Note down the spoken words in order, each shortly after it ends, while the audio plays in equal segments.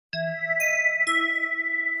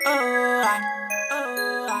She's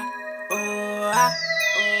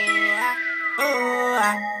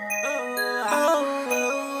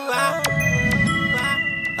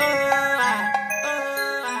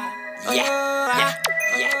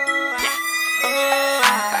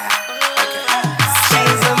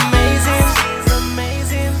amazing.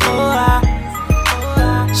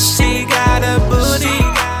 She got a booty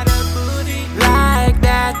like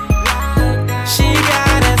that. She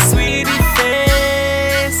got a sweetie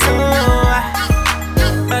face,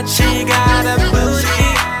 but she got a booty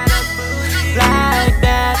like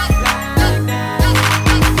that.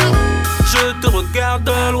 Je te regarde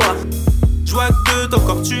de loin, je vois que ton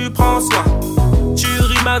corps tu prends soin. Tu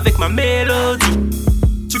rimes avec ma mélodie.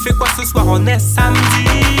 Tu fais quoi ce soir? On est samedi.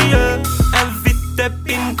 Invite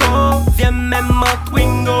Pinko, viens même en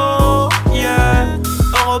Twingo. Yeah,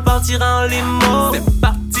 on repartira en limo. C'est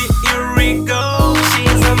parti, here we go.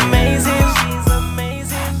 She's amazing.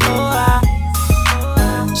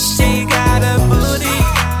 She got a booty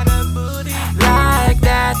like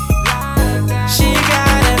that. She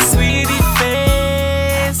got a sweetie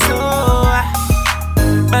face,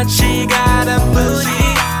 but she got a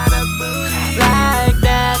booty like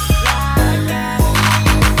that.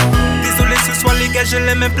 Désolé ce soir les gars, je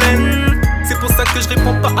l'aime pleine. C'est pour ça que je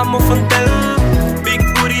réponds pas à mon fontel. Big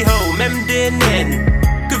booty ho, même des naines.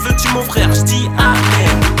 Que veux-tu mon frère, je dis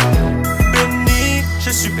amen. Béni, je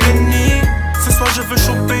suis béni. Ce soir je veux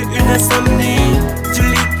choper une insomnie. Du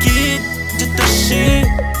liquide, du touché.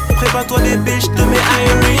 Prépare-toi bébé, je te mets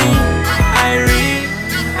Irie.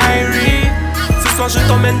 Ce soir je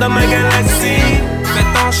t'emmène dans ma galaxie.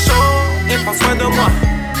 Fais-t'en chaud et prends soin de moi.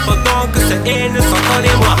 Pendant que ces haines sont dans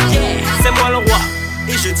les mois. C'est moi le roi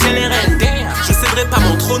et je tiens les rênes. Je céderai pas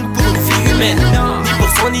mon trône pour une fille humaine, ni pour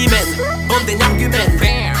son hymen, bande d'énergumènes.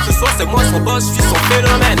 Ce soir c'est moi son boss, je suis son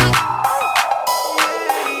phénomène.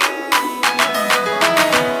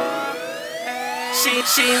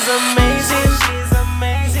 She's amazing.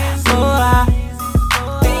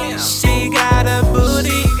 She got a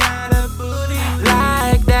booty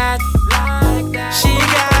like that. She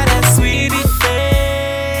got a sweetie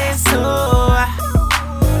face,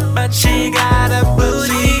 but she got a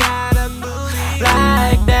booty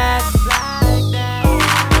like that.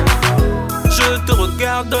 Je te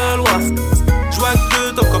regarde de loin, je vois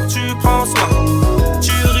que ton corps tu prends soin.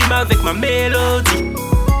 Tu rimes avec ma mélodie.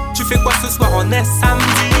 Tu fais quoi ce soir? On est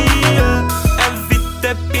samedi.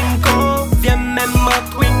 Invite Pinko, viens même en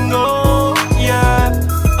Twingo. Yeah,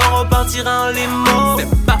 on repartira en limo. C'est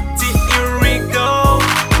parti, here we go.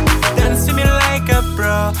 Dance to me like a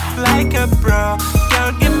pro.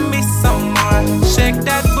 Girl, give me some more. Shake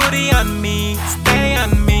that booty on me, stay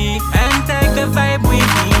on me, and take the vibe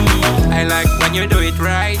with me. I like when you do it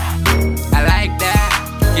right. I like that.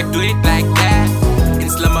 You do it like that. In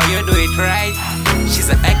slow-mo, you do it right. She's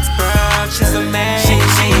an expert, she's amazing.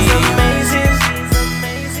 She's amazing.